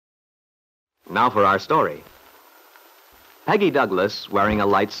Now for our story. Peggy Douglas, wearing a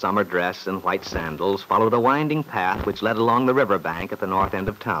light summer dress and white sandals, followed a winding path which led along the river bank at the north end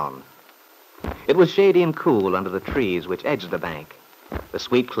of town. It was shady and cool under the trees which edged the bank. The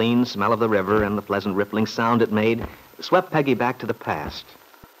sweet, clean smell of the river and the pleasant rippling sound it made swept Peggy back to the past.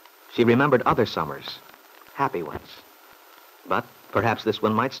 She remembered other summers, happy ones. But perhaps this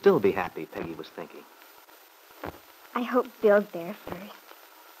one might still be happy, Peggy was thinking. I hope Bill's there first.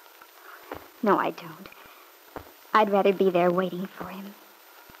 No, I don't. I'd rather be there waiting for him.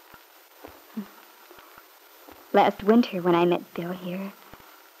 Last winter when I met Bill here,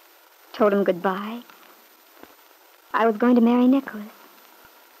 told him goodbye, I was going to marry Nicholas.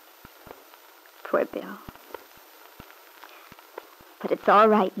 Poor Bill. But it's all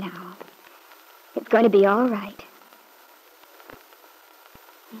right now. It's going to be all right.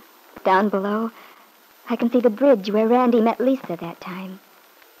 Down below, I can see the bridge where Randy met Lisa that time.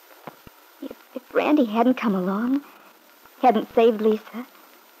 If Randy hadn't come along, hadn't saved Lisa,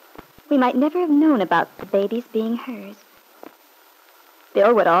 we might never have known about the babies being hers.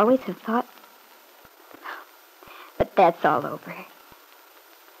 Bill would always have thought... But that's all over.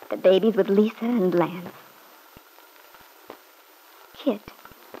 The babies with Lisa and Lance. Kit.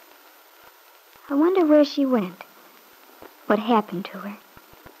 I wonder where she went. What happened to her?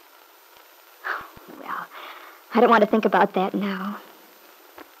 Well, I don't want to think about that now.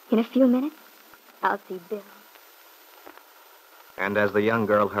 In a few minutes, I'll see Bill. And as the young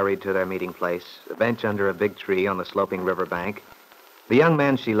girl hurried to their meeting place, a bench under a big tree on the sloping river bank, the young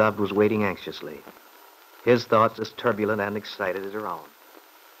man she loved was waiting anxiously, his thoughts as turbulent and excited as her own.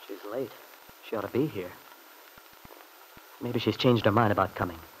 She's late. She ought to be here. Maybe she's changed her mind about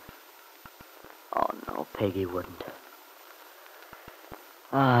coming. Oh, no, Peggy wouldn't.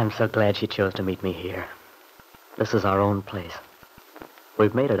 I'm so glad she chose to meet me here. This is our own place.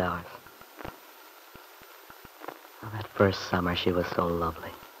 We've made it ours. Oh, that first summer, she was so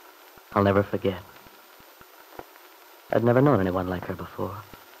lovely. I'll never forget. I'd never known anyone like her before.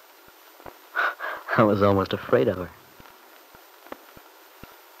 I was almost afraid of her.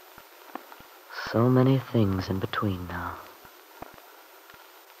 So many things in between now.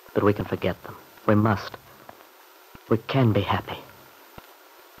 But we can forget them. We must. We can be happy.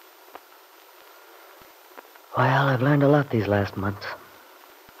 Well, I've learned a lot these last months.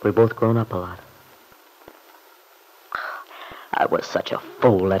 We've both grown up a lot. I was such a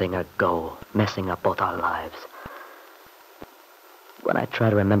fool letting her go, messing up both our lives. When I try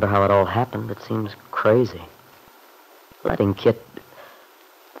to remember how it all happened, it seems crazy. Letting Kit...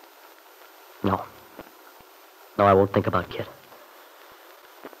 No, I won't think about Kit.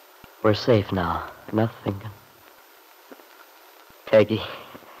 We're safe now. Nothing can... Peggy.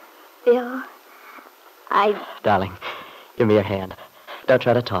 Bill, Darling, give me your hand. Don't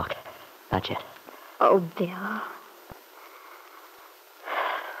try to talk. Not yet. Oh, Bill.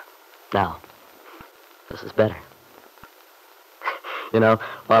 Now, this is better. You know,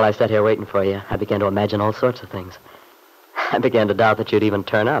 while I sat here waiting for you, I began to imagine all sorts of things. I began to doubt that you'd even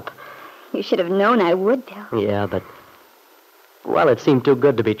turn up. You should have known I would, Bill. Yeah, but... Well, it seemed too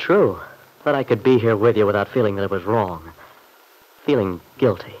good to be true. That I could be here with you without feeling that it was wrong. Feeling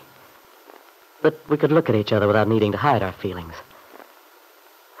guilty. That we could look at each other without needing to hide our feelings.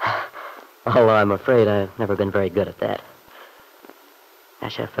 Although I'm afraid I've never been very good at that.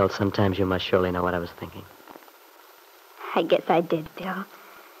 Gosh, I felt sometimes you must surely know what I was thinking. I guess I did, Bill.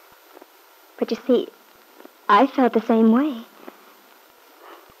 But you see, I felt the same way.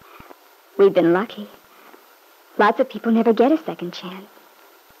 We've been lucky. Lots of people never get a second chance.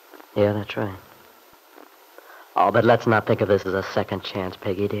 Yeah, that's right. Oh, but let's not think of this as a second chance,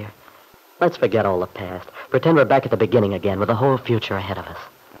 Peggy, dear. Let's forget all the past. Pretend we're back at the beginning again with the whole future ahead of us.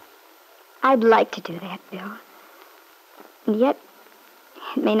 I'd like to do that, Bill. And yet,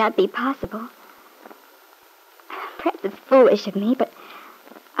 it may not be possible. Perhaps it's foolish of me, but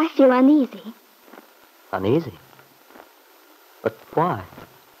I feel uneasy. Uneasy? But why?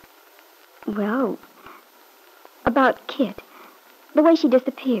 Well, about Kit. The way she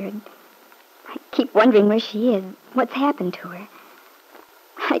disappeared. I keep wondering where she is, what's happened to her.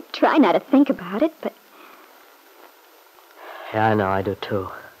 I try not to think about it, but... Yeah, I know, I do too.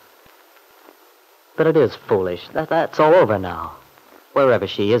 But it is foolish. That's all over now. Wherever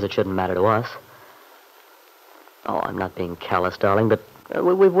she is, it shouldn't matter to us. Oh, I'm not being callous, darling, but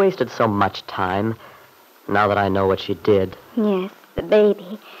we've wasted so much time. Now that I know what she did. Yes, the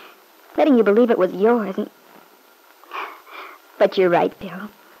baby. Letting you believe it was yours. But you're right, Bill.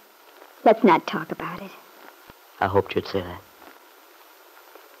 Let's not talk about it. I hoped you'd say that.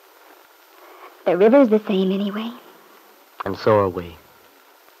 The river's the same anyway. And so are we.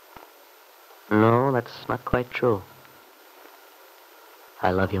 No, that's not quite true.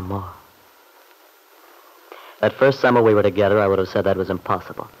 I love you more. That first summer we were together, I would have said that was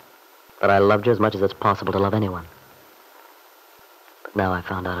impossible. That I loved you as much as it's possible to love anyone. But now I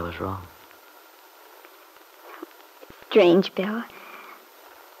found out I was wrong. Strange, Bill.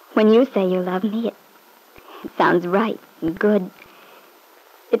 When you say you love me, it sounds right and good.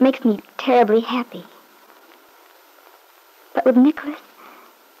 It makes me terribly happy. But with Nicholas,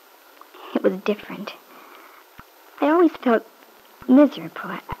 it was different. I always felt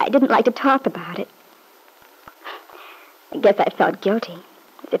miserable. I didn't like to talk about it. I guess I felt guilty,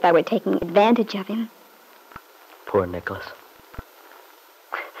 as if I were taking advantage of him. Poor Nicholas.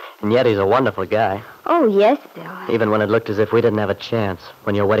 And yet he's a wonderful guy. Oh, yes, Bill. Even when it looked as if we didn't have a chance,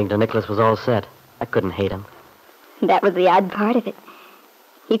 when your wedding to Nicholas was all set, I couldn't hate him. That was the odd part of it.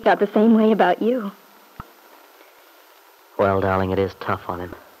 He felt the same way about you. Well, darling, it is tough on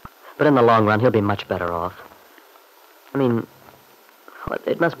him. But in the long run, he'll be much better off. I mean,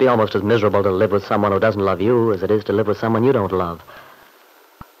 it must be almost as miserable to live with someone who doesn't love you as it is to live with someone you don't love.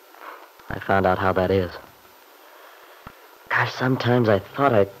 I found out how that is. Gosh, sometimes I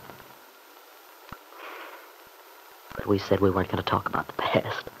thought But we said we weren't going to talk about the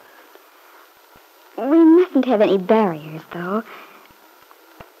past. We mustn't have any barriers, though.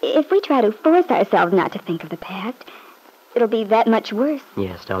 If we try to force ourselves not to think of the past, it'll be that much worse.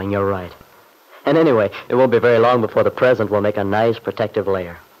 Yes, darling, you're right. And anyway, it won't be very long before the present will make a nice protective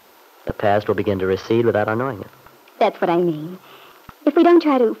layer. The past will begin to recede without our knowing it. That's what I mean. If we don't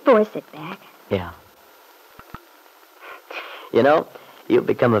try to force it back. Yeah. You know, you've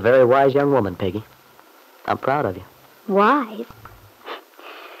become a very wise young woman, Peggy. I'm proud of you. Wise?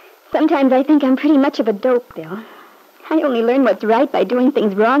 Sometimes I think I'm pretty much of a dope, Bill. I only learn what's right by doing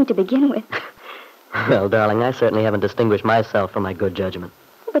things wrong to begin with. Well, darling, I certainly haven't distinguished myself from my good judgment.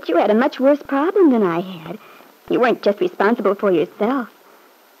 But you had a much worse problem than I had. You weren't just responsible for yourself.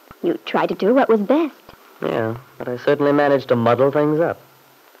 You tried to do what was best. Yeah, but I certainly managed to muddle things up.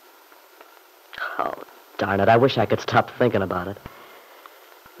 Oh, darn it, I wish I could stop thinking about it.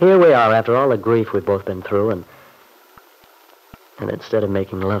 Here we are after all the grief we've both been through, and instead of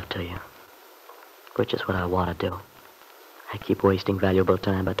making love to you, which is what I want to do, I keep wasting valuable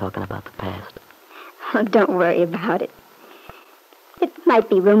time by talking about the past. Oh, don't worry about it. It might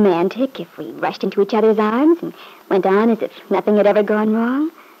be romantic if we rushed into each other's arms and went on as if nothing had ever gone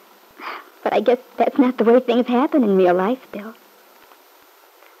wrong. But I guess that's not the way things happen in real life, Bill.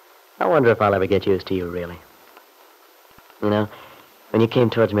 I wonder if I'll ever get used to you, really. You know, when you came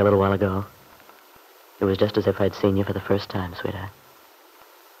towards me a little while ago, it was just as if I'd seen you for the first time, sweetheart.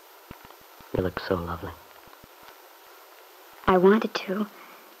 You look so lovely. I wanted to.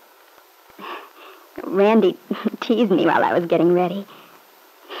 Randy teased me while I was getting ready.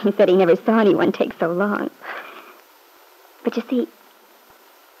 He said he never saw anyone take so long. But you see,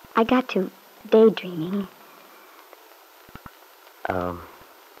 I got to daydreaming.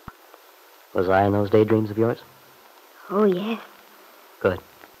 Was I in those daydreams of yours? Oh, yes. Good.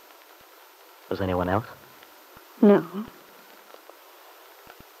 Was anyone else? No.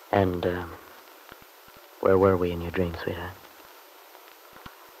 And, where were we in your dreams, sweetheart?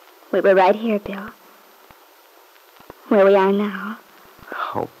 We were right here, Bill. Where we are now.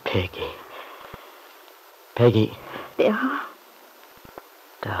 Oh, Peggy. Peggy. Bill.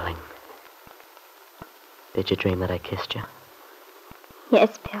 Darling. Did you dream that I kissed you?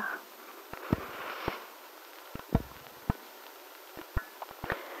 Yes, Bill.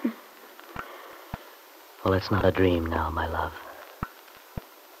 Well, it's not a dream now, my love.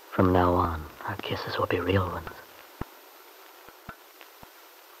 From now on, our kisses will be real ones.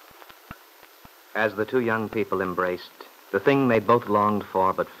 As the two young people embraced, the thing they both longed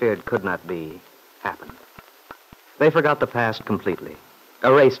for but feared could not be happened. They forgot the past completely,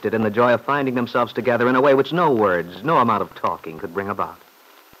 erased it in the joy of finding themselves together in a way which no words, no amount of talking could bring about.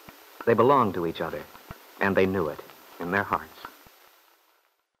 They belonged to each other, and they knew it in their hearts.